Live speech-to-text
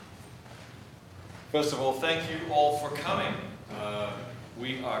First of all, thank you all for coming.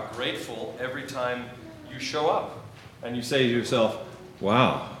 We are grateful every time you show up and you say to yourself,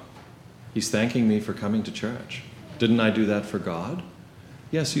 wow, he's thanking me for coming to church. Didn't I do that for God?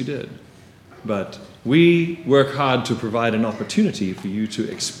 Yes, you did. But we work hard to provide an opportunity for you to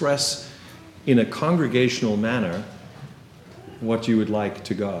express in a congregational manner what you would like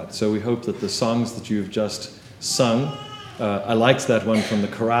to God. So we hope that the songs that you've just sung, I liked that one from the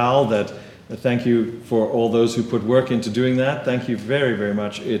chorale, that thank you for all those who put work into doing that. Thank you very, very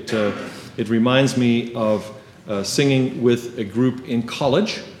much. It reminds me of singing with a group in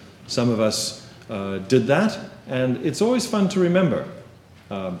college. Some of us did that, and it's always fun to remember.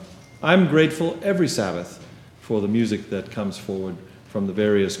 I'm grateful every Sabbath for the music that comes forward from the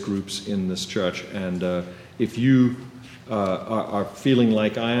various groups in this church. And if you are feeling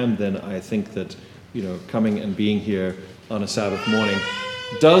like I am, then I think that coming and being here on a Sabbath morning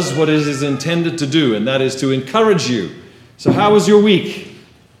does what it is intended to do, and that is to encourage you. So how was your week?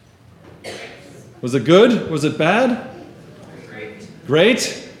 Was it good? Was it bad? Great?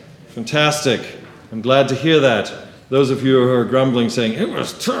 Fantastic. I'm glad to hear that. Those of you who are grumbling, saying, it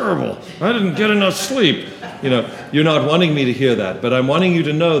was terrible, I didn't get enough sleep. You're not wanting me to hear that, but I'm wanting you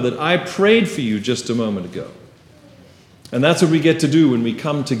to know that I prayed for you just a moment ago. And that's what we get to do when we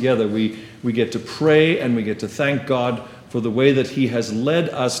come together. We get to pray and we get to thank God for the way that he has led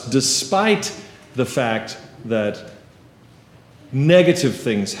us despite the fact that negative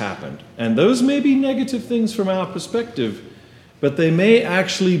things happened. And those may be negative things from our perspective, but they may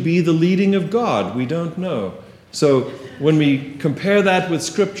actually be the leading of God. We don't know. So when we compare that with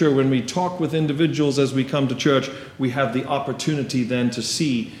Scripture, when we talk with individuals as we come to church, we have the opportunity then to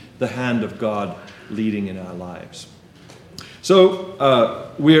see the hand of God leading in our lives.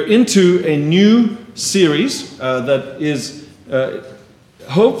 So we're into a new series that is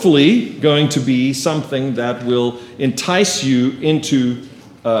hopefully going to be something that will entice you into,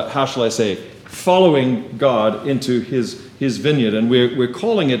 following God into his vineyard. And we're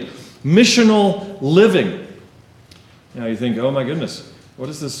calling it missional living. Now you think, oh my goodness, what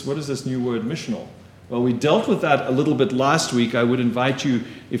is this new word, missional? Well, we dealt with that a little bit last week. I would invite you,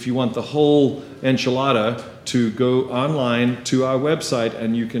 if you want the whole enchilada, to go online to our website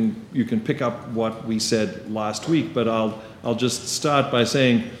and you can pick up what we said last week. But I'll just start by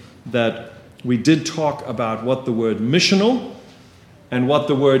saying that we did talk about what the word missional and what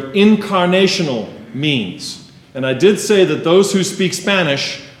the word incarnational means. And I did say that those who speak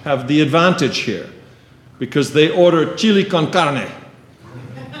Spanish have the advantage here because they order chili con carne.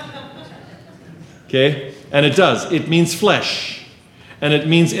 Okay? And it does. It means flesh. And it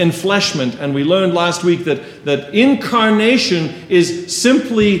means enfleshment. And we learned last week that incarnation is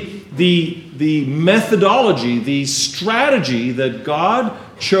simply the methodology, the strategy that God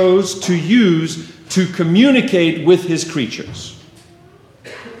chose to use to communicate with his creatures.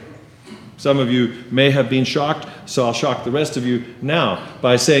 Some of you may have been shocked, so I'll shock the rest of you now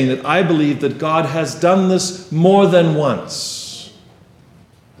by saying that I believe that God has done this more than once.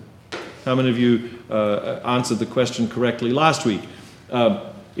 How many of you answered the question correctly last week?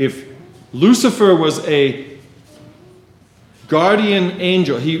 If Lucifer was a guardian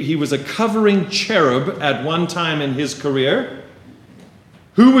angel, he was a covering cherub at one time in his career,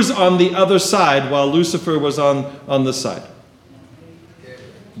 who was on the other side while Lucifer was on this side?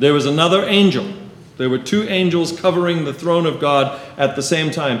 There was another angel. There were two angels covering the throne of God at the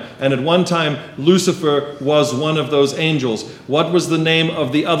same time. And at one time, Lucifer was one of those angels. What was the name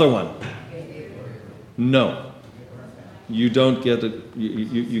of the other one? No. You don't get it.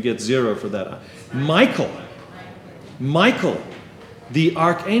 You get 0 for that. Michael, the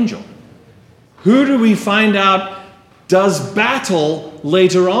archangel. Who do we find out does battle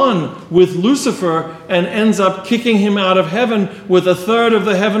later on with Lucifer and ends up kicking him out of heaven with a third of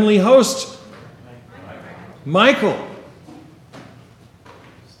the heavenly host? Michael.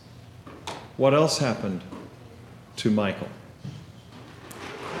 What else happened to Michael?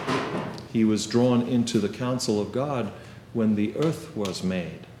 He was drawn into the counsel of God when the earth was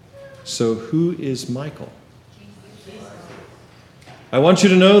made. So who is Michael? I want you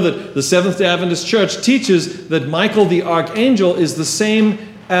to know that the Seventh-day Adventist Church teaches that Michael the Archangel is the same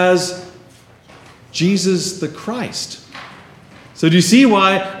as Jesus the Christ. So do you see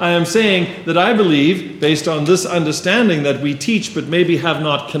why I am saying that I believe, based on this understanding that we teach but maybe have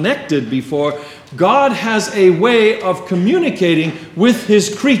not connected before, God has a way of communicating with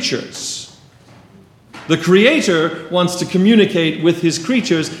his creatures. The Creator wants to communicate with his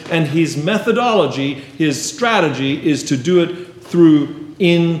creatures, and his methodology, his strategy is to do it through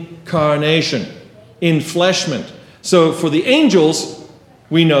incarnation, enfleshment. So for the angels,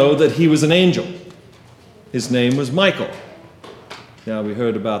 we know that he was an angel. His name was Michael. Now, we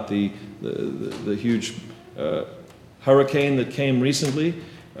heard about the huge hurricane that came recently.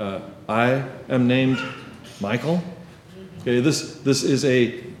 I am named Michael. Okay, this is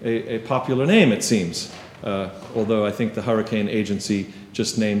a popular name, it seems. Although I think the Hurricane Agency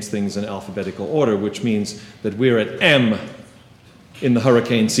just names things in alphabetical order, which means that we're at M in the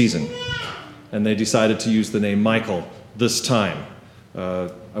hurricane season. And they decided to use the name Michael this time.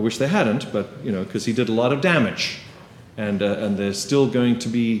 I wish they hadn't, but, because he did a lot of damage. And there's still going to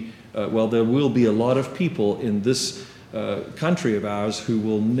be, there will be a lot of people in this country of ours who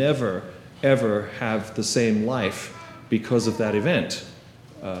will never, ever have the same life because of that event.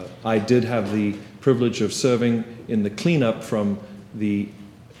 I did have the privilege of serving in the cleanup from the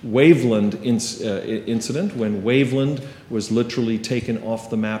Waveland incident, when Waveland was literally taken off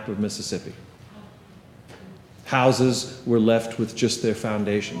the map of Mississippi. Houses were left with just their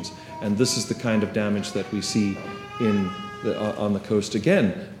foundations. And this is the kind of damage that we see on the coast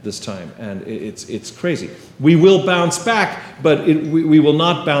again this time. And it's crazy. We will bounce back, but we will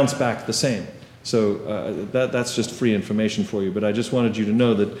not bounce back the same. So that's just free information for you. But I just wanted you to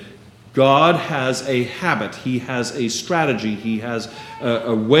know that God has a habit. He has a strategy. He has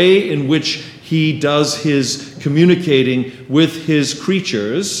a way in which he does his communicating with his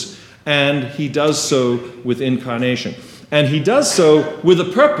creatures, and he does so with incarnation. And he does so with a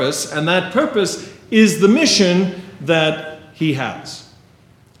purpose, and that purpose is the mission that he has.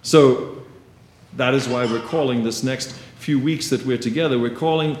 So that is why we're calling this next few weeks that we're together, we're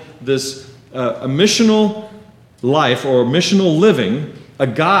calling this a missional life or missional living, a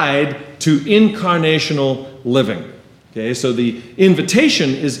guide to incarnational living. Okay, so the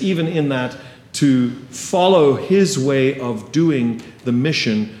invitation is even in that to follow his way of doing the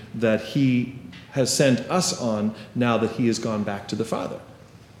mission that he has sent us on now that he has gone back to the Father.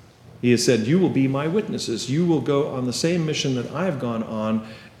 He has said, you will be my witnesses. You will go on the same mission that I've gone on.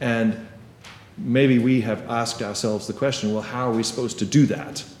 And maybe we have asked ourselves the question, well, how are we supposed to do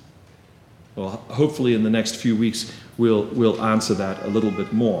that? Well, hopefully in the next few weeks, we'll answer that a little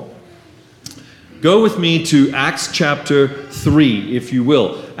bit more. Go with me to Acts chapter 3, if you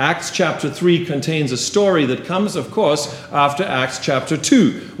will. Acts chapter 3 contains a story that comes, of course, after Acts chapter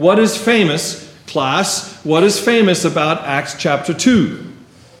 2. What is famous, class? What is famous about Acts chapter 2?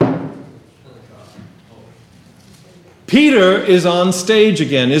 Peter is on stage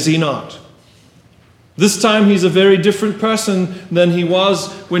again, is he not? This time he's a very different person than he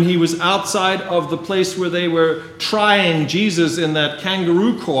was when he was outside of the place where they were trying Jesus in that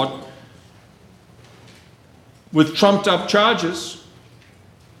kangaroo court with trumped up charges.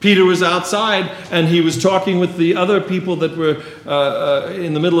 Peter was outside and he was talking with the other people that were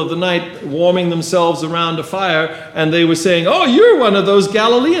in the middle of the night warming themselves around a fire, and they were saying, oh, you're one of those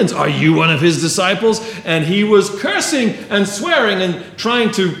Galileans. Are you one of his disciples? And he was cursing and swearing and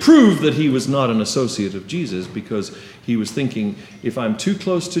trying to prove that he was not an associate of Jesus, because he was thinking, if I'm too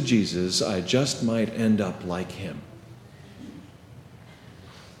close to Jesus, I just might end up like him.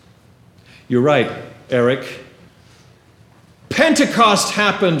 You're right, Eric. Pentecost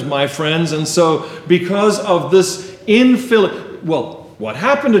happened, my friends, and so because of this what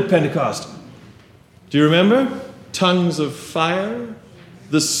happened at Pentecost? Do you remember? Tongues of fire?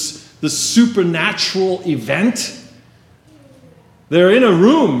 This supernatural event? They're in a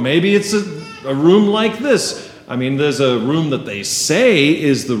room. Maybe it's a room like this. I mean, there's a room that they say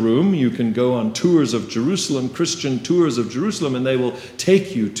is the room. You can go on tours of Jerusalem, Christian tours of Jerusalem, and they will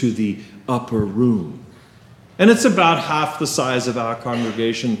take you to the upper room. And it's about half the size of our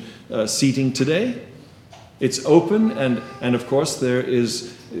congregation seating today. It's open, and of course there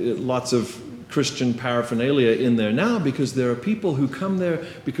is lots of Christian paraphernalia in there now, because there are people who come there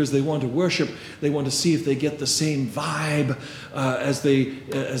because they want to worship. They want to see if they get the same vibe as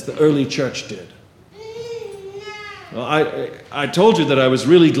the early church did. Well, I told you that I was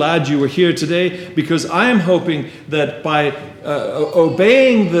really glad you were here today, because I am hoping that by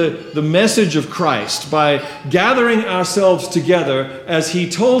obeying the message of Christ, by gathering ourselves together as he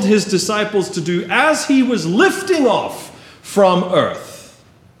told his disciples to do as he was lifting off from earth,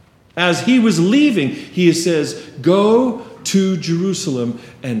 as he was leaving, he says, go to Jerusalem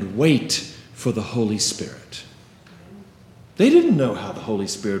and wait for the Holy Spirit. They didn't know how the Holy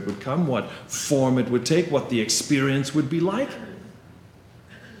Spirit would come, what form it would take, what the experience would be like.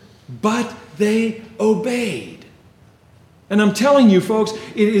 But they obeyed. And I'm telling you, folks,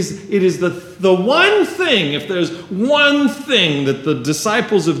 it is the one thing, if there's one thing that the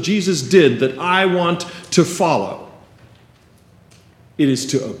disciples of Jesus did that I want to follow, it is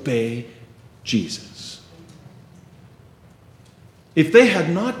to obey Jesus. If they had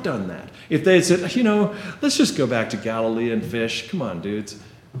not done that, if they had said, let's just go back to Galilee and fish, come on, dudes,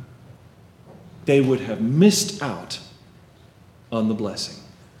 they would have missed out on the blessing.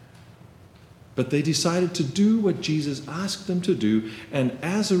 But they decided to do what Jesus asked them to do, and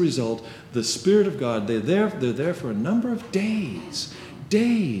as a result, the Spirit of God, they're there for a number of days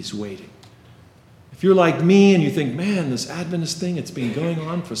waiting. If you're like me and you think, man, this Adventist thing, it's been going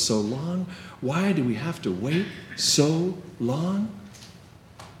on for so long, why do we have to wait so long?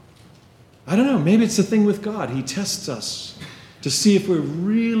 I don't know, maybe it's the thing with God. He tests us to see if we're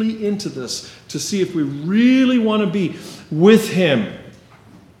really into this, to see if we really want to be with Him.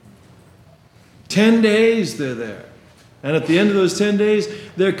 10 days they're there. And at the end of those 10 days,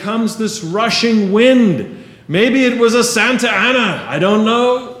 there comes this rushing wind. Maybe it was a Santa Ana, I don't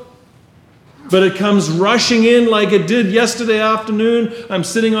know. But it comes rushing in like it did yesterday afternoon. I'm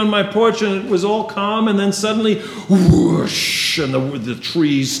sitting on my porch and it was all calm, and then suddenly, whoosh, and the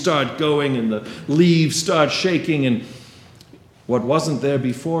trees start going and the leaves start shaking, and what wasn't there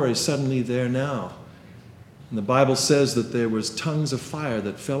before is suddenly there now. And the Bible says that there was tongues of fire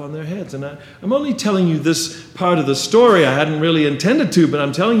that fell on their heads. And I'm only telling you this part of the story. I hadn't really intended to, but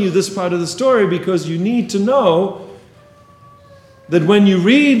I'm telling you this part of the story because you need to know that when you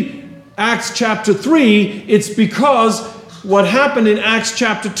read Acts chapter 3, it's because what happened in Acts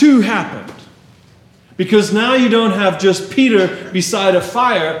chapter 2 happened. Because now you don't have just Peter beside a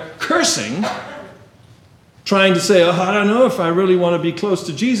fire cursing, trying to say, I don't know if I really want to be close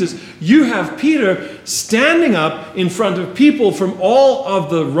to Jesus. You have Peter standing up in front of people from all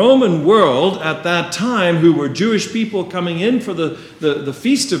of the Roman world at that time who were Jewish people coming in for the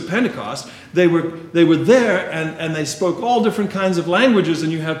Feast of Pentecost. They were there and they spoke all different kinds of languages,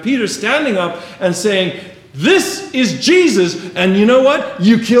 and you have Peter standing up and saying, this is Jesus, and you know what?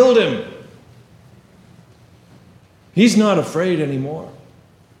 You killed him. He's not afraid anymore.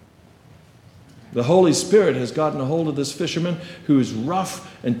 The Holy Spirit has gotten a hold of this fisherman who is rough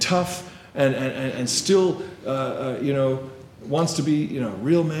and tough and still, wants to be,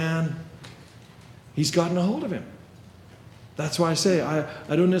 real man. He's gotten a hold of him. That's why I say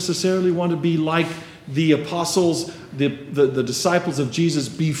I don't necessarily want to be like the apostles, the disciples of Jesus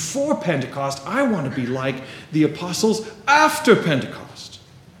before Pentecost. I want to be like the apostles after Pentecost.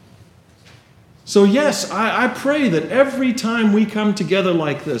 So yes, I pray that every time we come together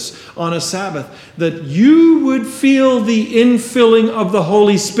like this on a Sabbath, that you would feel the infilling of the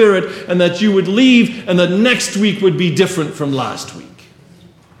Holy Spirit, and that you would leave and that next week would be different from last week.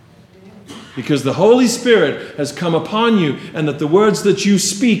 Because the Holy Spirit has come upon you, and that the words that you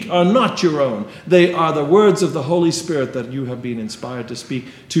speak are not your own. They are the words of the Holy Spirit that you have been inspired to speak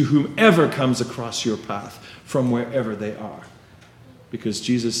to whomever comes across your path from wherever they are. Because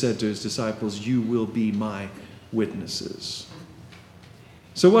Jesus said to his disciples, you will be my witnesses.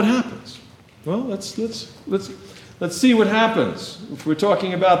 So what happens? Well, let's see what happens. If we're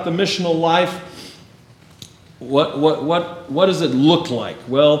talking about the missional life, what does it look like?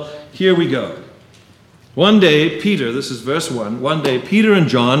 Well, here we go. One day, Peter, this is verse 1, one day Peter and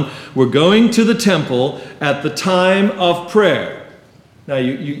John were going to the temple at the time of prayer. Now,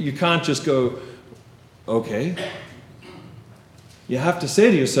 you can't just go, okay. You have to say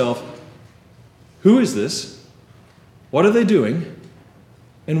to yourself, who is this? What are they doing?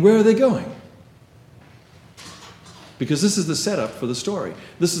 And where are they going? Because this is the setup for the story.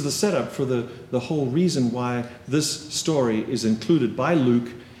 This is the setup for the whole reason why this story is included by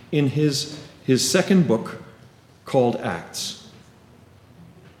Luke in his second book called Acts.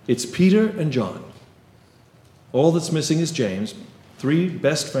 It's Peter and John. All that's missing is James, three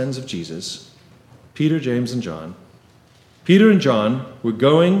best friends of Jesus, Peter, James, and John. Peter and John were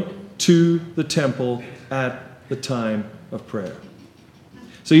going to the temple at the time of prayer.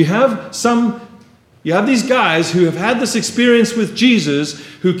 So you have these guys who have had this experience with Jesus,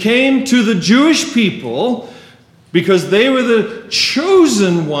 who came to the Jewish people because they were the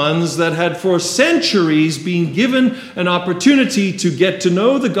chosen ones that had for centuries been given an opportunity to get to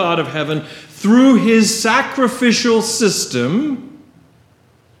know the God of heaven through his sacrificial system.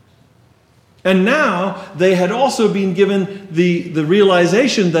 And now they had also been given the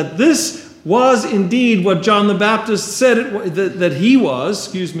realization that this was indeed what John the Baptist said that he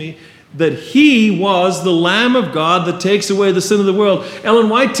was the Lamb of God that takes away the sin of the world. Ellen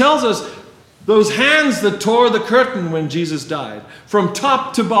White tells us those hands that tore the curtain when Jesus died, from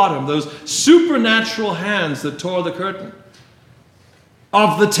top to bottom, those supernatural hands that tore the curtain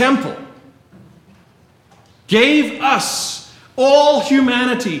of the temple, gave us, all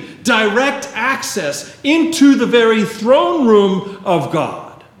humanity, direct access into the very throne room of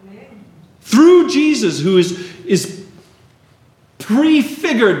God. Through Jesus, who is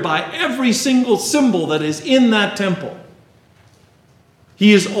prefigured by every single symbol that is in that temple.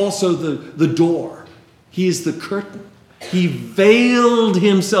 He is also the door. He is the curtain. He veiled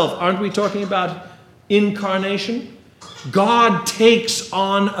himself. Aren't we talking about incarnation? God takes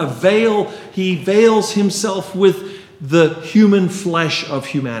on a veil. He veils himself with the human flesh of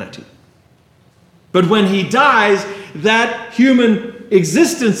humanity. But when he dies, that human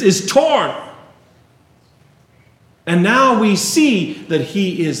existence is torn. And now we see that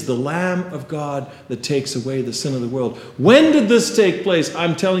he is the Lamb of God that takes away the sin of the world. When did this take place?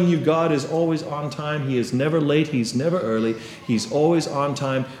 I'm telling you, God is always on time. He is never late. He's never early. He's always on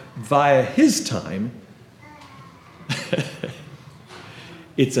time via his time.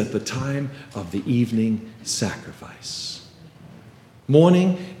 It's at the time of the evening sacrifice.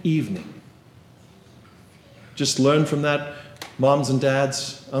 Morning, evening. Just learn from that, moms and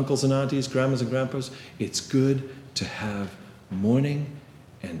dads, uncles and aunties, grandmas and grandpas. It's good to have morning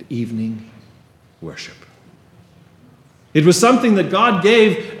and evening worship. It was something that God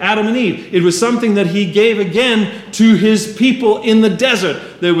gave Adam and Eve. It was something that he gave again to his people in the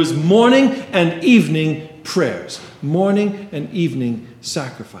desert. There was morning and evening prayers, morning and evening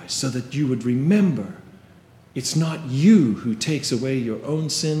sacrifice, so that you would remember it's not you who takes away your own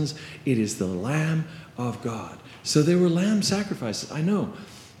sins. It is the Lamb of God. So there were lamb sacrifices. I know.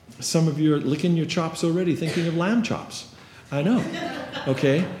 Some of you are licking your chops already, thinking of lamb chops. I know.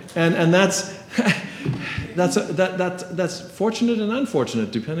 Okay? And that's that's fortunate and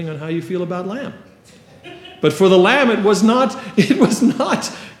unfortunate, depending on how you feel about lamb. But for the lamb, it was not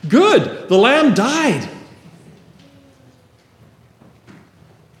good. The lamb died.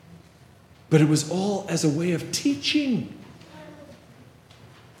 But it was all as a way of teaching.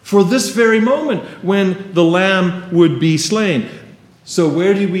 For this very moment when the lamb would be slain. So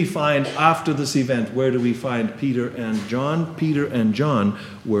where do we find, after this event, where do we find Peter and John? Peter and John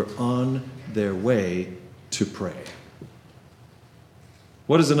were on their way to pray.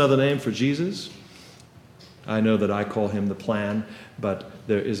 What is another name for Jesus? I know that I call him the Plan, but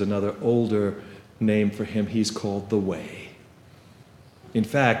there is another older name for him. He's called the Way. In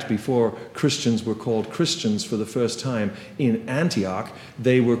fact, before Christians were called Christians for the first time in Antioch,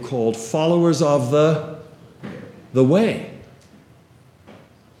 they were called followers of the Way.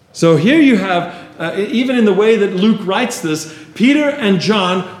 So here you have, even in the way that Luke writes this, Peter and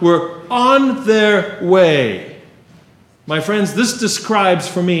John were on their way. My friends, this describes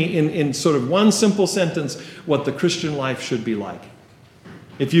for me in sort of one simple sentence what the Christian life should be like.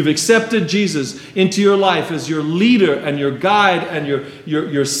 If you've accepted Jesus into your life as your leader and your guide and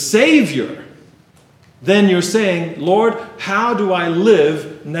your Savior, then you're saying, Lord, how do I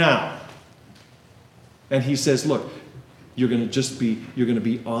live now? And he says, look, you're going to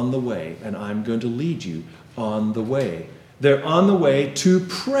be on the way, and I'm going to lead you on the way. They're on the way to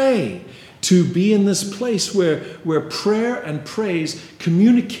pray, to be in this place where prayer and praise,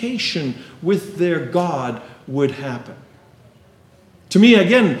 communication with their God would happen. To me,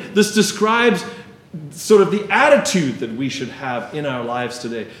 again, this describes sort of the attitude that we should have in our lives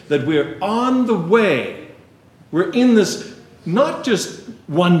today, that we're on the way. We're in this not just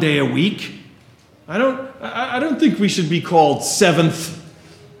one day a week. I don't think we should be called Seventh,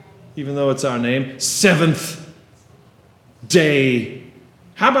 even though it's our name, Seventh Day.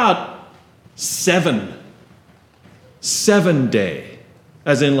 How about 7? 7 day,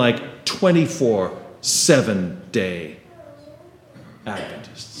 as in like 24/7 day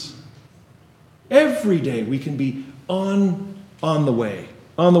Adventists. Every day we can be on the way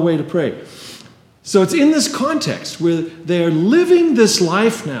to pray. So it's in this context where they're living this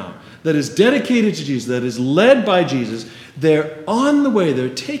life now that is dedicated to Jesus, that is led by Jesus. They're on the way. They're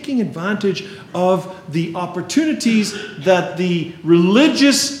taking advantage of the opportunities that the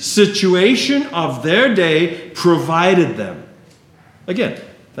religious situation of their day provided them. Again,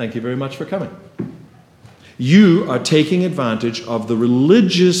 thank you very much for coming. You are taking advantage of the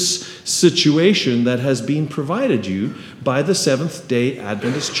religious situation that has been provided you by the Seventh-day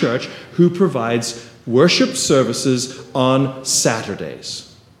Adventist Church, who provides worship services on Saturdays.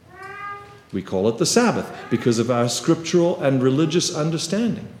 We call it the Sabbath because of our scriptural and religious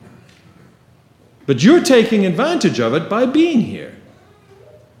understanding. But you're taking advantage of it by being here.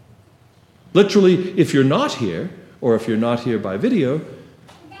 Literally, if you're not here, or if you're not here by video,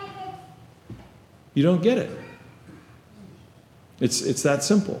 you don't get it. It's that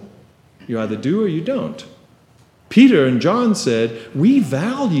simple. You either do or you don't. Peter and John said, we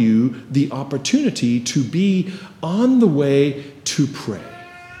value the opportunity to be on the way to pray,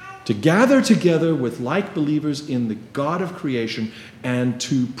 to gather together with like believers in the God of creation and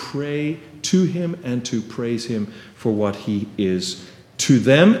to pray to him and to praise him for what he is to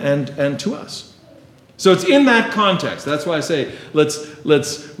them and to us. So it's in that context. That's why I say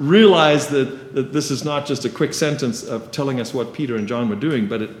let's realize that this is not just a quick sentence of telling us what Peter and John were doing,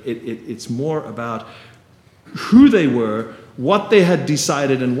 but it's more about who they were, what they had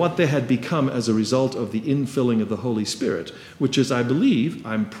decided, and what they had become as a result of the infilling of the Holy Spirit, which is, I believe,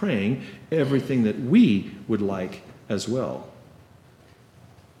 I'm praying, everything that we would like as well.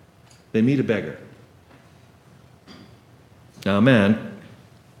 They meet a beggar. Now, a man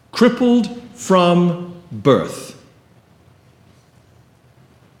crippled from birth.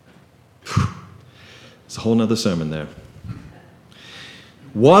 It's a whole nother sermon there.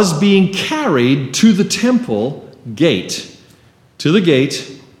 Was being carried to the temple gate, to the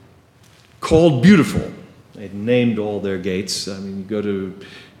gate called Beautiful. They'd named all their gates. I mean, you go to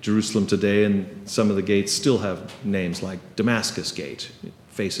Jerusalem today and some of the gates still have names like Damascus Gate. It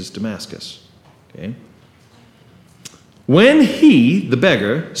faces Damascus. Okay? When he, the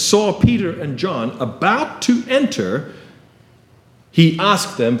beggar, saw Peter and John about to enter, he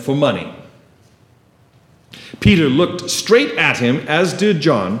asked them for money. Peter looked straight at him, as did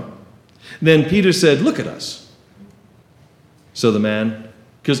John. Then Peter said, "Look at us." So the man,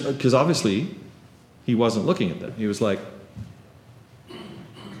 because obviously he wasn't looking at them. He was like,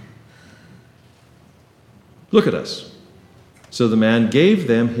 "Look at us." So the man gave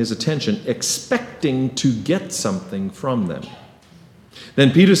them his attention, expecting to get something from them.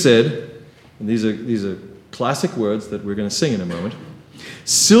 Then Peter said, and these are classic words that we're going to sing in a moment,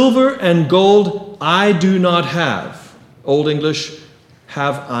 "Silver and gold I do not have." Old English,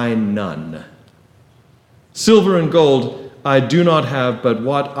 "have I none." Silver and gold I do not have, but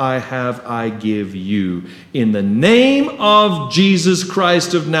what I have I give you. In the name of Jesus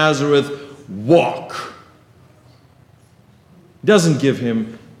Christ of Nazareth, walk. Doesn't give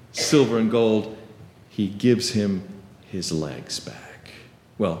him silver and gold. He gives him his legs back.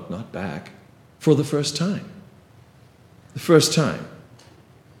 Well, not back. For the first time. The first time.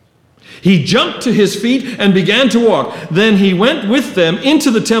 He jumped to his feet and began to walk. Then he went with them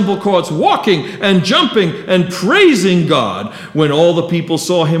into the temple courts, walking and jumping and praising God. When all the people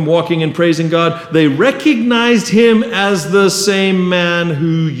saw him walking and praising God, they recognized him as the same man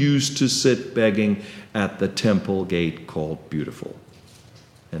who used to sit begging at the temple gate called Beautiful.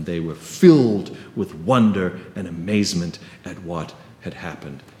 And they were filled with wonder and amazement at what had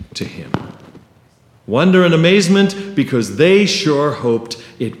happened to him. Wonder and amazement because they sure hoped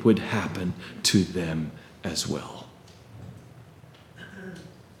it would happen to them as well.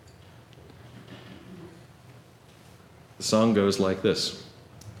 The song goes like this.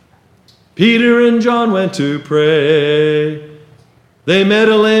 Peter and John went to pray. They met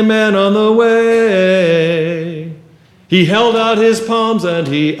a lame man on the way. He held out his palms and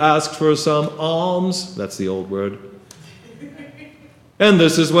he asked for some alms. That's the old word. And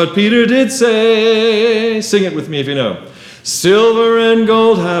this is what Peter did say. Sing it with me if you know. Silver and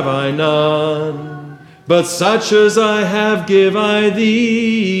gold have I none, but such as I have give I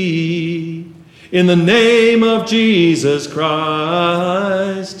thee. In the name of Jesus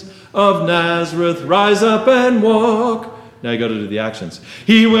Christ of Nazareth, rise up and walk. Now you got to do the actions.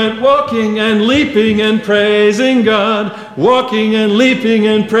 He went walking and leaping and praising God, walking and leaping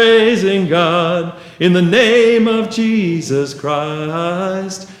and praising God. In the name of Jesus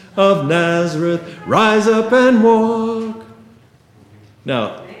Christ of Nazareth, rise up and walk.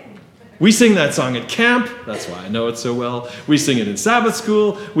 Now, we sing that song at camp. That's why I know it so well. We sing it in Sabbath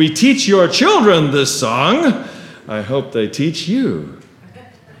school. We teach your children this song. I hope they teach you.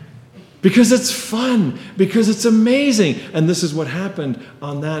 Because it's fun, because it's amazing. And this is what happened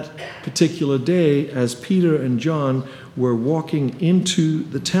on that particular day as Peter and John were walking into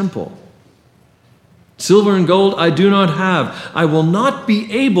the temple. Silver and gold I do not have. I will not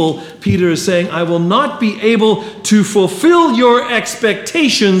be able, Peter is saying, I will not be able to fulfill your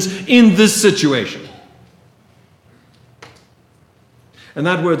expectations in this situation. And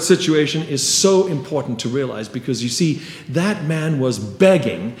that word situation is so important to realize because you see, that man was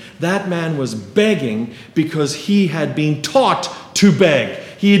begging. That man was begging because he had been taught to beg.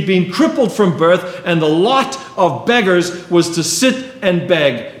 He had been crippled from birth, and the lot of beggars was to sit and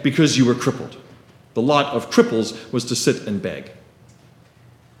beg because you were crippled. The lot of cripples was to sit and beg.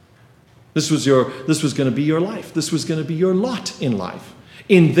 This was going to be your life. This was going to be your lot in life.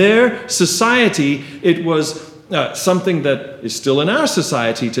 In their society, it was something that is still in our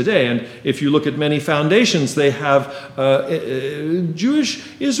society today. And if you look at many foundations, they have Jewish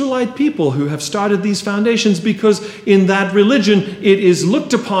Israelite people who have started these foundations because in that religion it is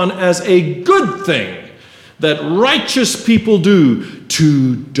looked upon as a good thing that righteous people do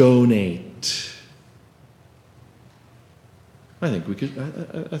to donate great. I think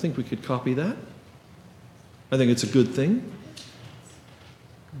we could copy that. I think it's a good thing.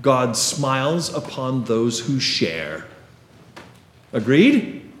 God smiles upon those who share.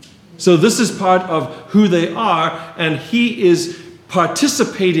 Agreed? So this is part of who they are, and he is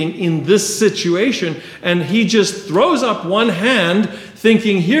participating in this situation, and he just throws up one hand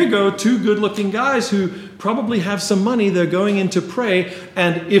thinking, here go two good-looking guys who probably have some money. They're going in to pray,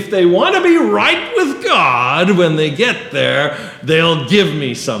 and if they want to be right with God when they get there, they'll give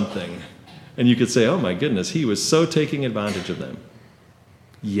me something. And you could say, oh my goodness, he was so taking advantage of them.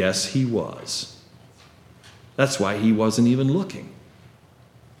 Yes, he was. That's why he wasn't even looking.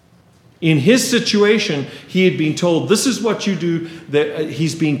 In his situation, he had been told, this is what you do.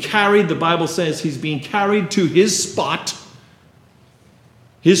 He's being carried, the Bible says, he's being carried to his spot,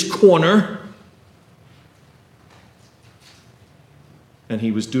 his corner. And he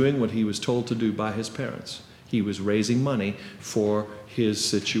was doing what he was told to do by his parents. He was raising money for his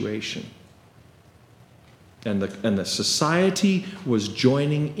situation. And the society was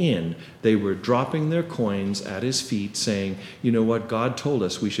joining in. They were dropping their coins at his feet saying, you know what, God told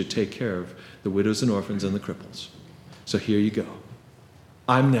us we should take care of the widows and orphans and the cripples. So here you go.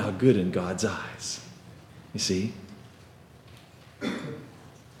 I'm now good in God's eyes. You see?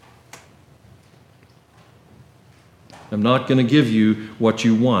 I'm not going to give you what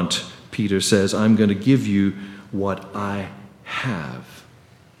you want, Peter says. I'm going to give you what I have.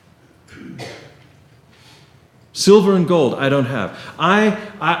 Silver and gold I don't have.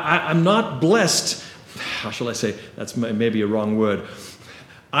 I'm not blessed. How shall I say? That's maybe a wrong word.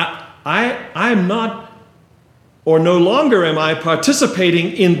 I'm not, or no longer am I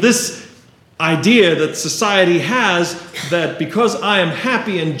participating in this idea that society has that because I am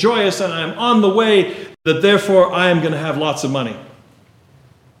happy and joyous and I'm on the way, that therefore I am going to have lots of money.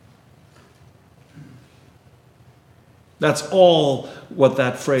 That's all what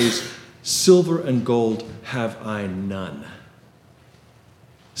that phrase, silver and gold have I none.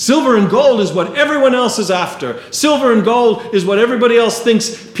 Silver and gold is what everyone else is after. Silver and gold is what everybody else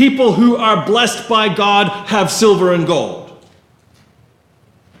thinks people who are blessed by God have silver and gold.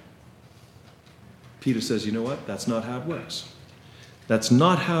 Peter says, you know what? That's not how it works. That's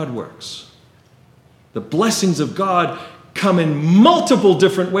not how it works. The blessings of God come in multiple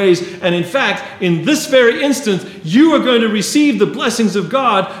different ways. And in fact, in this very instance, you are going to receive the blessings of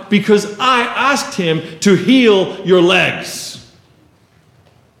God because I asked him to heal your legs.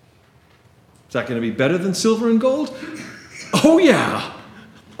 Is that going to be better than silver and gold? Oh yeah.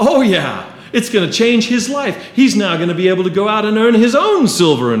 Oh yeah. It's going to change his life. He's now going to be able to go out and earn his own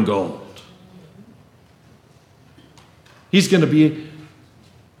silver and gold. He's going to be,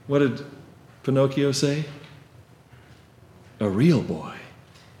 what did Pinocchio say? A real boy.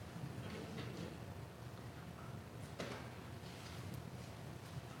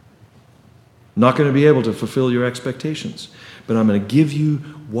 Not going to be able to fulfill your expectations, but I'm going to give you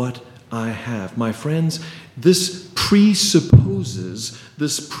what I have. My friends, this presupposes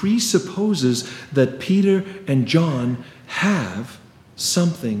that Peter and John have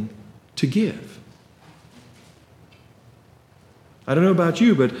something to give. I don't know about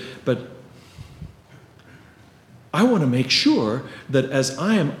you, but I want to make sure that as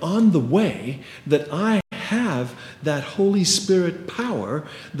I am on the way, that I have that Holy Spirit power,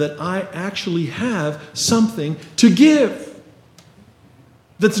 that I actually have something to give.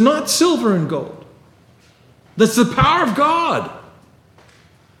 That's not silver and gold. That's the power of God.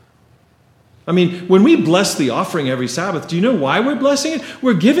 I mean, when we bless the offering every Sabbath, do you know why we're blessing it?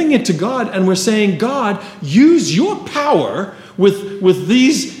 We're giving it to God and we're saying, God, use your power with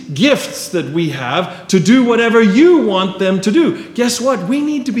these gifts that we have to do whatever you want them to do. Guess what? We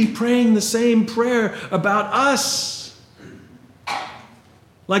need to be praying the same prayer about us.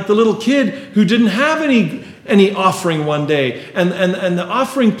 Like the little kid who didn't have any offering one day, and the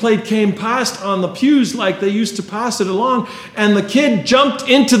offering plate came past on the pews like they used to pass it along, and the kid jumped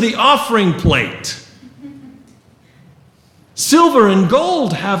into the offering plate. Silver and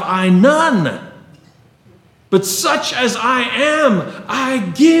gold have I none, but such as I am,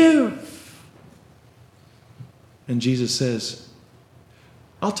 I give. And Jesus says,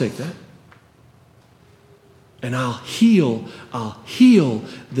 I'll take that. And I'll heal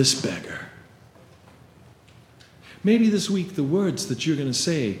this beggar. Maybe this week the words that you're going to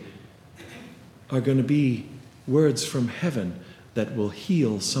say are going to be words from heaven that will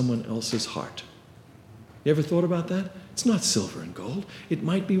heal someone else's heart. You ever thought about that? It's not silver and gold. It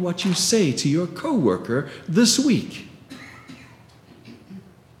might be what you say to your coworker this week.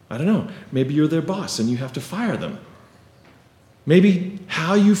 I don't know. Maybe you're their boss and you have to fire them. Maybe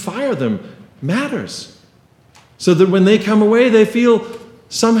how you fire them matters. So that when they come away, they feel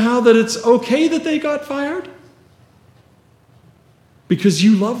somehow that it's okay that they got fired because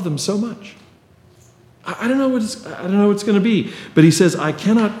you love them so much. I don't know what it's going to be, but he says, I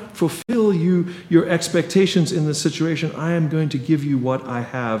cannot fulfill your expectations in this situation. I am going to give you what I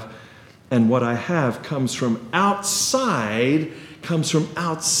have, and what I have comes from outside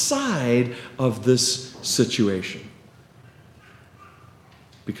of this situation.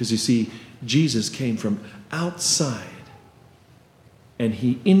 Because you see, Jesus came from outside, and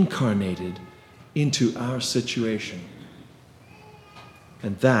he incarnated into our situation.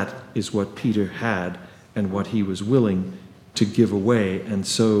 And that is what Peter had and what he was willing to give away. And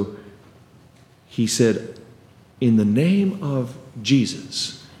so he said, in the name of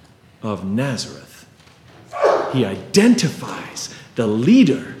Jesus of Nazareth, he identifies the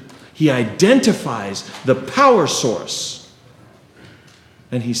leader. He identifies the power source.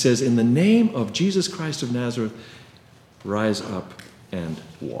 And he says, in the name of Jesus Christ of Nazareth, rise up and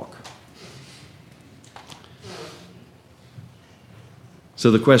walk. So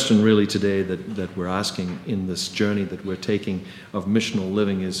the question really today that we're asking in this journey that we're taking of missional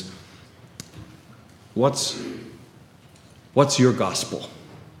living is, what's your gospel?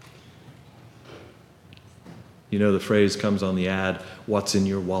 You know, the phrase comes on the ad, what's in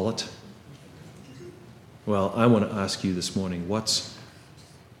your wallet? Well, I want to ask you this morning, what's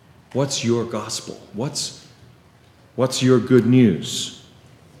your gospel? What's your good news?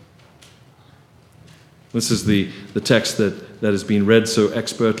 This is the text that has been read so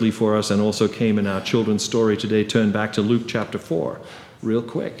expertly for us and also came in our children's story today. Turn back to Luke chapter 4, real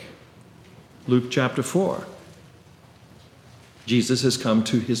quick. Luke chapter 4. Jesus has come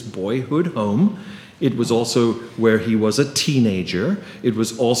to his boyhood home. It was also where he was a teenager. It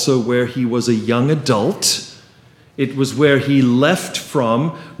was also where he was a young adult. It was where he left from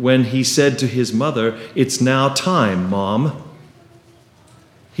when he said to his mother, "It's now time, Mom."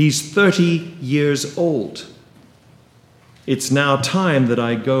 He's 30 years old. It's now time that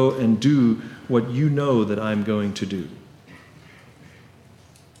I go and do what you know that I'm going to do.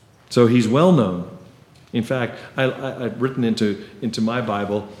 So he's well known. In fact, I've written into my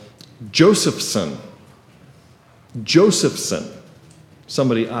Bible, Josephson. Josephson.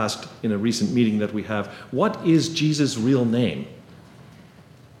 Somebody asked in a recent meeting that we have, what is Jesus' real name?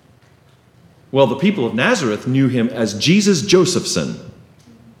 Well, the people of Nazareth knew him as Jesus Josephson.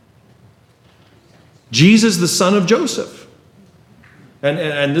 Jesus, the son of Joseph.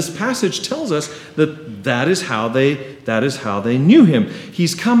 And this passage tells us that is how they knew him.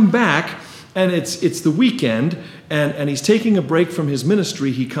 He's come back, and it's the weekend, and he's taking a break from his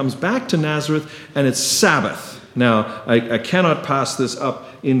ministry. He comes back to Nazareth, and it's Sabbath. Now, I cannot pass this up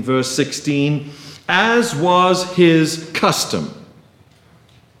in verse 16. As was his custom.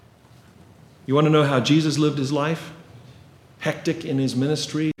 You want to know how Jesus lived his life? Hectic in his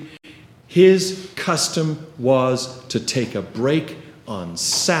ministry. His custom was to take a break on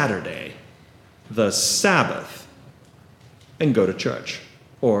Saturday, the Sabbath, and go to church,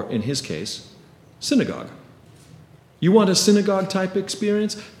 or in his case, synagogue. You want a synagogue type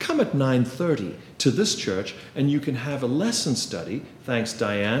experience? Come at 9:30 to this church, and you can have a lesson study. Thanks,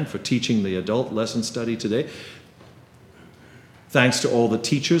 Diane, for teaching the adult lesson study today. Thanks to all the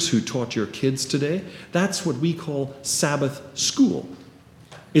teachers who taught your kids today. That's what we call Sabbath school.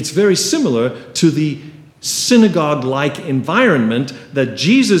 It's very similar to the synagogue-like environment that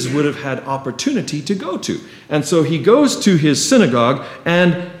Jesus would have had opportunity to go to. And so he goes to his synagogue,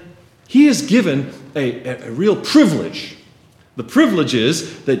 and he is given a real privilege. The privilege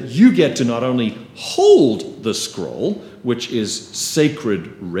is that you get to not only hold the scroll, which is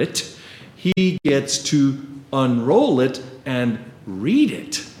sacred writ, he gets to unroll it and read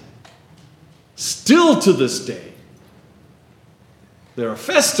it. Still to this day, there are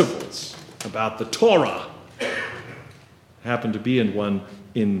festivals about the Torah. I happen to be in one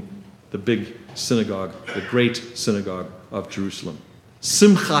in the big synagogue, the great synagogue of Jerusalem.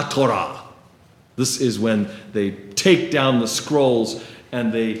 Simchat Torah. This is when they take down the scrolls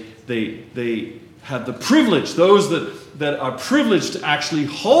and they have the privilege, those that are privileged to actually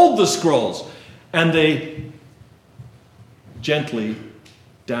hold the scrolls, and they gently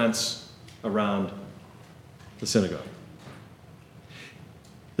dance around the synagogue.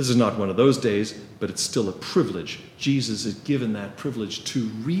 This is not one of those days, but it's still a privilege. Jesus is given that privilege to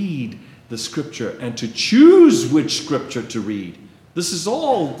read the scripture and to choose which scripture to read. This is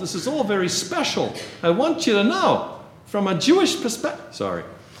all very special. I want you to know, from a Jewish perspective. Sorry,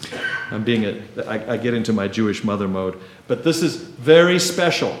 I get into my Jewish mother mode, but this is very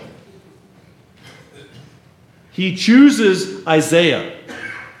special. He chooses Isaiah,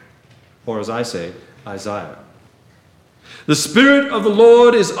 or as I say, Isaiah. The Spirit of the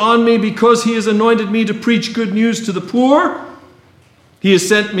Lord is on me because he has anointed me to preach good news to the poor. He has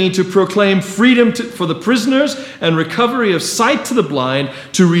sent me to proclaim freedom for the prisoners and recovery of sight to the blind,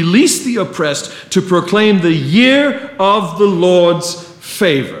 to release the oppressed, to proclaim the year of the Lord's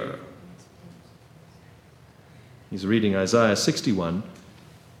favor. He's reading Isaiah 61,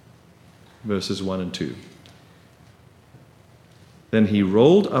 verses 1 and 2. Then he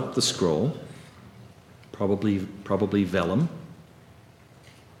rolled up the scroll, probably vellum,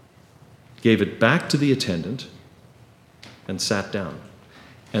 gave it back to the attendant, and sat down.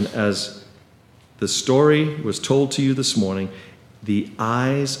 And as the story was told to you this morning, the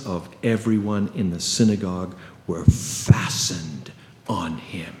eyes of everyone in the synagogue were fastened on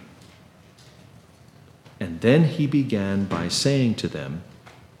him. And then he began by saying to them,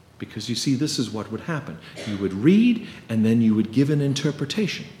 because you see, this is what would happen. You would read, and then you would give an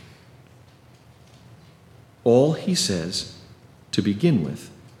interpretation. All he says, to begin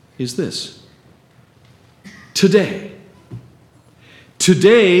with, is this. Today,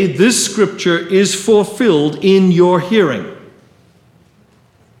 this scripture is fulfilled in your hearing.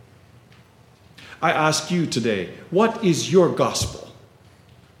 I ask you today, what is your gospel?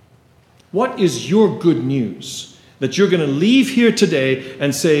 What is your good news that you're going to leave here today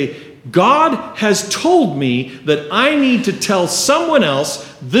and say, God has told me that I need to tell someone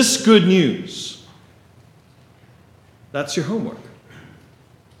else this good news? That's your homework.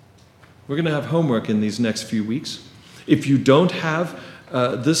 We're going to have homework in these next few weeks. If you don't have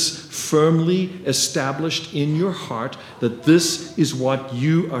this firmly established in your heart, that this is what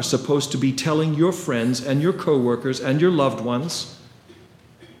you are supposed to be telling your friends and your coworkers and your loved ones,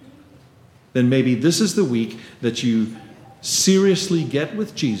 then maybe this is the week that you seriously get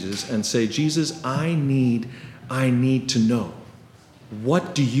with Jesus and say, Jesus, I need to know.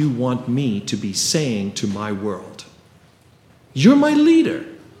 What do you want me to be saying to my world? You're my leader.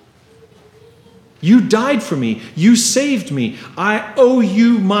 You died for me. You saved me. I owe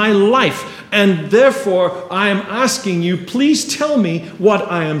you my life. And therefore, I am asking you, please tell me what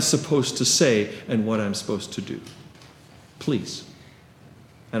I am supposed to say and what I'm supposed to do. Please.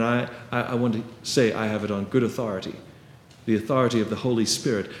 And I want to say I have it on good authority, the authority of the Holy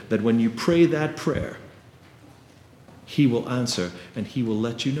Spirit, that when you pray that prayer, he will answer and he will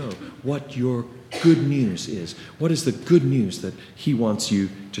let you know what your good news is. What is the good news that he wants you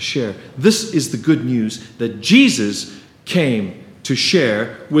to share? This is the good news that Jesus came to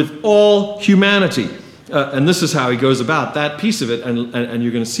share with all humanity. And this is how he goes about that piece of it. And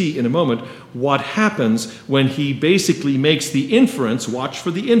you're going to see in a moment what happens when he basically makes the inference, watch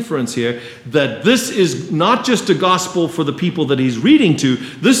for the inference here, that this is not just a gospel for the people that he's reading to,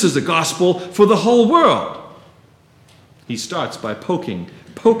 this is a gospel for the whole world. He starts by poking.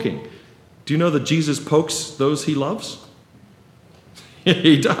 Do you know that Jesus pokes those he loves?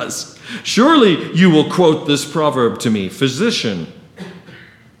 He does. Surely you will quote this proverb to me, physician,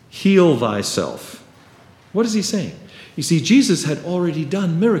 heal thyself. What is he saying? You see, Jesus had already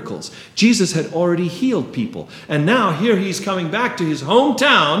done miracles. Jesus had already healed people. And now here he's coming back to his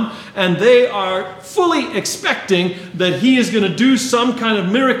hometown, and they are fully expecting that he is going to do some kind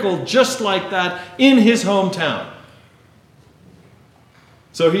of miracle just like that in his hometown.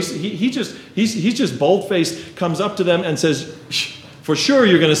 So he just bold-faced comes up to them and says, for sure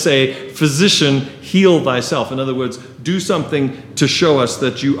you're going to say, physician, heal thyself. In other words, do something to show us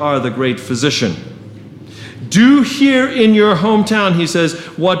that you are the great physician. Do here in your hometown, he says,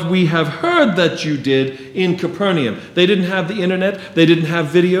 what we have heard that you did in Capernaum. They didn't have the internet. They didn't have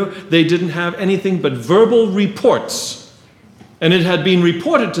video. They didn't have anything but verbal reports. And it had been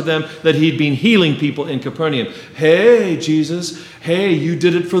reported to them that he'd been healing people in Capernaum. Hey, Jesus, hey, you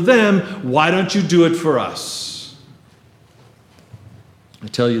did it for them. Why don't you do it for us? I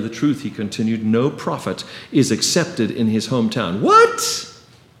tell you the truth, he continued, no prophet is accepted in his hometown. What?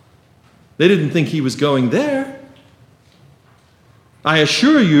 They didn't think he was going there. I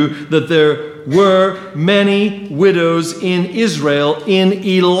assure you that there were many widows in Israel in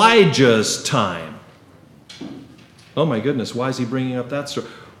Elijah's time. Oh my goodness, why is he bringing up that story?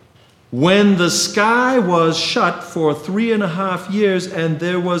 When the sky was shut for 3.5 years and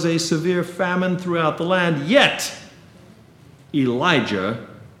there was a severe famine throughout the land, yet Elijah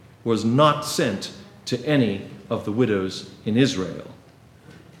was not sent to any of the widows in Israel,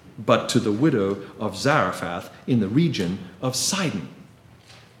 but to the widow of Zarephath in the region of Sidon.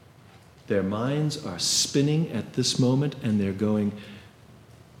 Their minds are spinning at this moment, and they're going,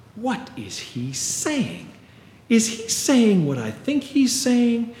 what is he saying? Is he saying what I think he's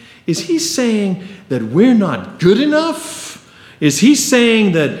saying? Is he saying that we're not good enough? Is he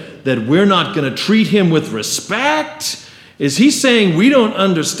saying that that we're not going to treat him with respect? Is he saying we don't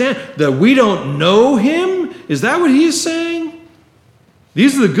understand, that we don't know him? Is that what he is saying?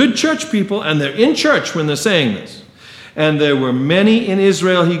 These are the good church people, and they're in church when they're saying this. And there were many in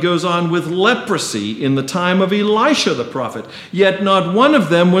Israel, he goes on, with leprosy in the time of Elisha the prophet. Yet not one of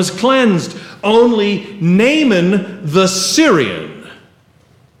them was cleansed, only Naaman the Syrian.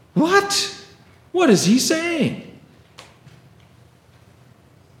 What? What is he saying?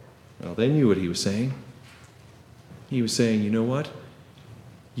 Well, they knew what he was saying. He was saying, you know what?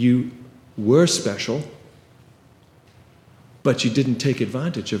 You were special, but you didn't take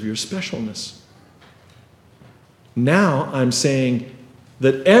advantage of your specialness. Now I'm saying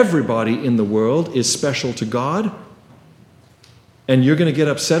that everybody in the world is special to God, and you're going to get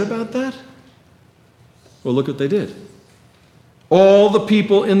upset about that? Well, look what they did. All the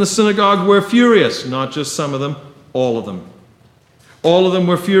people in the synagogue were furious, not just some of them, all of them. All of them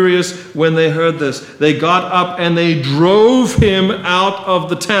were furious when they heard this. They got up and they drove him out of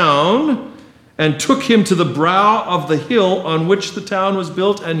the town and took him to the brow of the hill on which the town was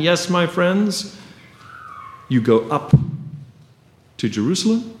built. And yes, my friends, you go up to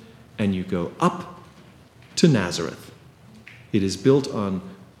Jerusalem and you go up to Nazareth. It is built on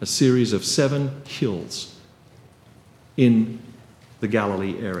a series of 7 hills in the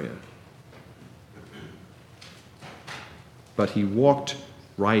Galilee area. But he walked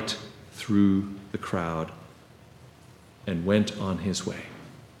right through the crowd and went on his way.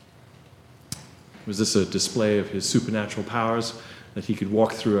 Was this a display of his supernatural powers, that he could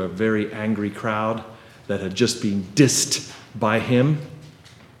walk through a very angry crowd that had just been dissed by him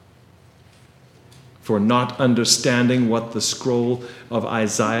for not understanding what the scroll of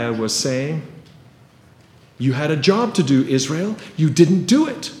Isaiah was saying? You had a job to do, Israel. You didn't do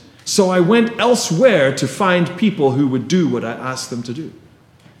it. So I went elsewhere to find people who would do what I asked them to do.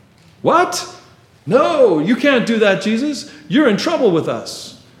 What? No, you can't do that, Jesus. You're in trouble with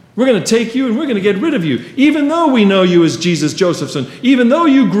us. We're going to take you and we're going to get rid of you. Even though we know you as Jesus Josephson, even though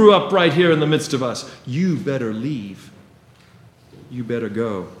you grew up right here in the midst of us, you better leave. You better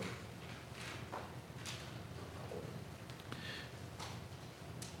go.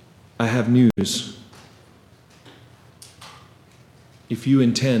 I have news. If you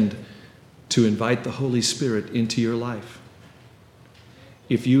intend to invite the Holy Spirit into your life,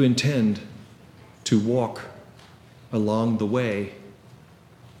 if you intend to walk along the way,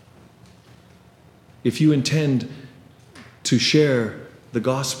 if you intend to share the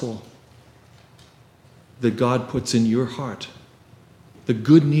gospel that God puts in your heart, the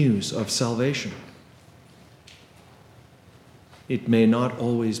good news of salvation, it may not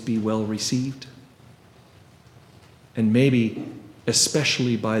always be well received, and maybe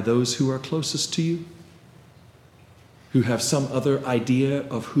especially by those who are closest to you, who have some other idea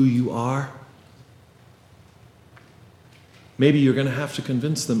of who you are. Maybe you're going to have to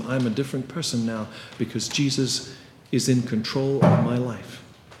convince them, I'm a different person now because Jesus is in control of my life.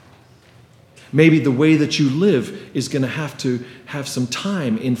 Maybe the way that you live is going to have some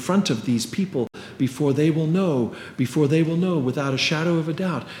time in front of these people before they will know without a shadow of a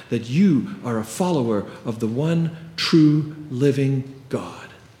doubt that you are a follower of the one true living God.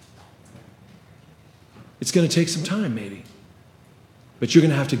 It's going to take some time, maybe. But you're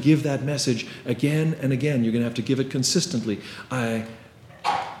going to have to give that message again and again. You're going to have to give it consistently. I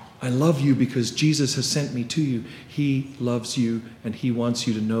love you because Jesus has sent me to you. He loves you and he wants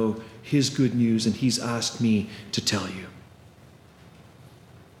you to know his good news, and he's asked me to tell you.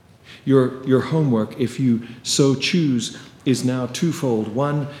 Your homework, if you so choose, is now twofold.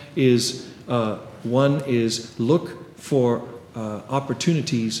 One is look for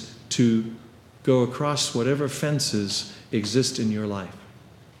opportunities to go across whatever fences exist in your life.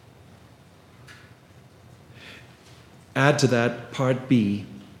 Add to that part B.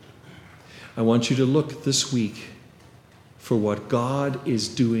 I want you to look this week for what God is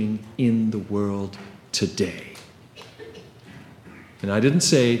doing in the world today. And I didn't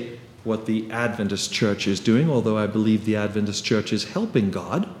say what the Adventist Church is doing, although I believe the Adventist Church is helping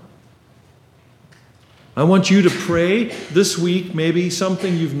God. I want you to pray this week, maybe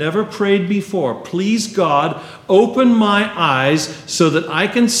something you've never prayed before. Please, God, open my eyes so that I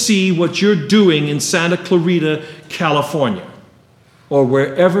can see what you're doing in Santa Clarita, California, or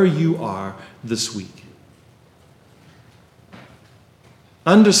wherever you are this week.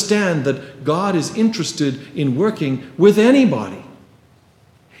 Understand that God is interested in working with anybody,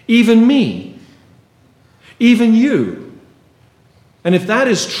 even me, even you. And if that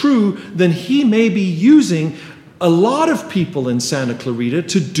is true, then he may be using a lot of people in Santa Clarita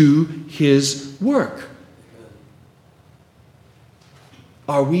to do his work.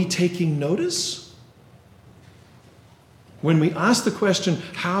 Are we taking notice? When we ask the question,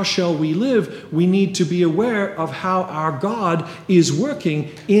 how shall we live, we need to be aware of how our God is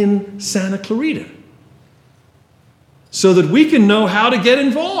working in Santa Clarita, so that we can know how to get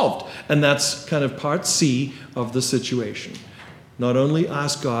involved. And that's kind of part C of the situation. Not only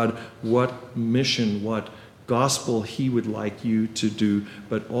ask God what mission, what gospel he would like you to do,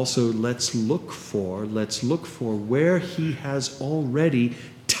 but also let's look for where he has already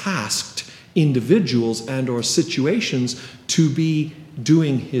tasked individuals and or situations to be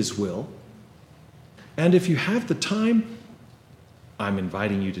doing his will. And if you have the time, I'm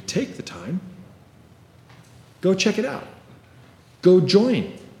inviting you to take the time. Go check it out. Go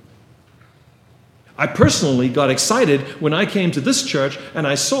join. I personally got excited when I came to this church and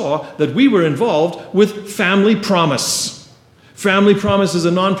I saw that we were involved with Family Promise. Family Promise is a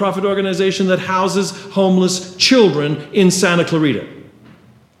nonprofit organization that houses homeless children in Santa Clarita.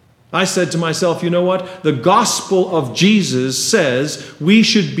 I said to myself, you know what? The gospel of Jesus says we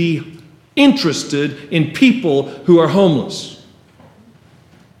should be interested in people who are homeless.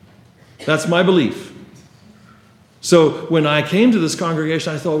 That's my belief. So when I came to this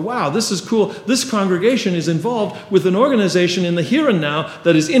congregation, I thought, wow, this is cool. This congregation is involved with an organization in the here and now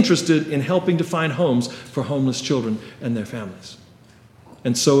that is interested in helping to find homes for homeless children and their families.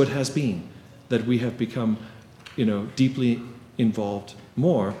 And so it has been that we have become, deeply involved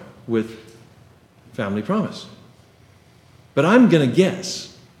more with Family Promise. But I'm going to guess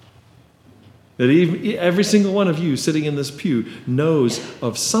that every single one of you sitting in this pew knows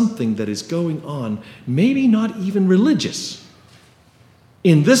of something that is going on, maybe not even religious,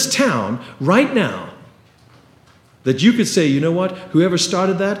 in this town right now, that you could say, you know what, whoever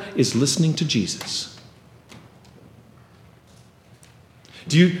started that is listening to Jesus.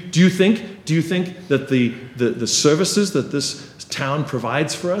 Do you think that the services that this town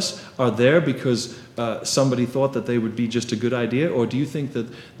provides for us are there because somebody thought that they would be just a good idea? Or do you think that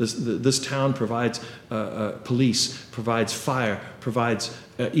this town provides police, provides fire, provides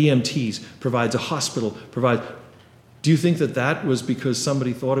EMTs, provides a hospital, do you think that was because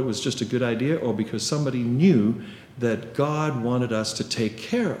somebody thought it was just a good idea, or because somebody knew that God wanted us to take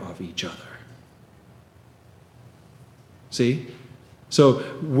care of each other? See? So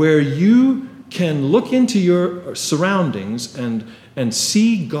where you can look into your surroundings and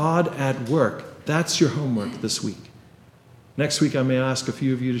see God at work, that's your homework this week. Next week I may ask a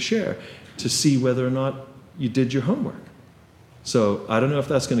few of you to share to see whether or not you did your homework. So I don't know if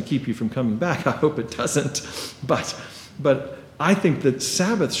that's going to keep you from coming back. I hope it doesn't. But I think that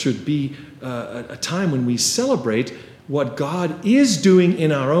Sabbath should be a time when we celebrate what God is doing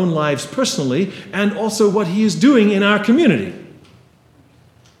in our own lives personally, and also what he is doing in our community.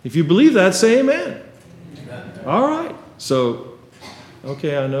 If you believe that, say amen. Amen. All right. So,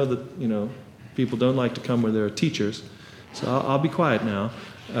 okay, I know that, people don't like to come where there are teachers. So I'll be quiet now.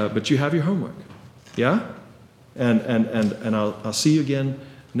 But you have your homework. Yeah? And I'll see you again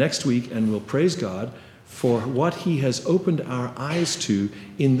next week, and we'll praise God for what he has opened our eyes to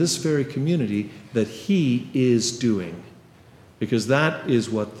in this very community that he is doing. Because that is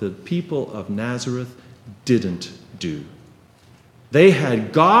what the people of Nazareth didn't do. They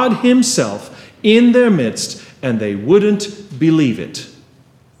had God himself in their midst, and they wouldn't believe it.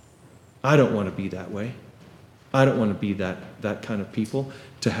 I don't want to be that way. I don't want to be that kind of people,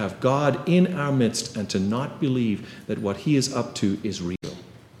 to have God in our midst and to not believe that what he is up to is real.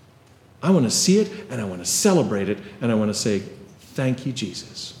 I want to see it, and I want to celebrate it, and I want to say, thank you,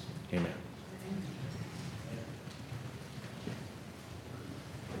 Jesus. Amen.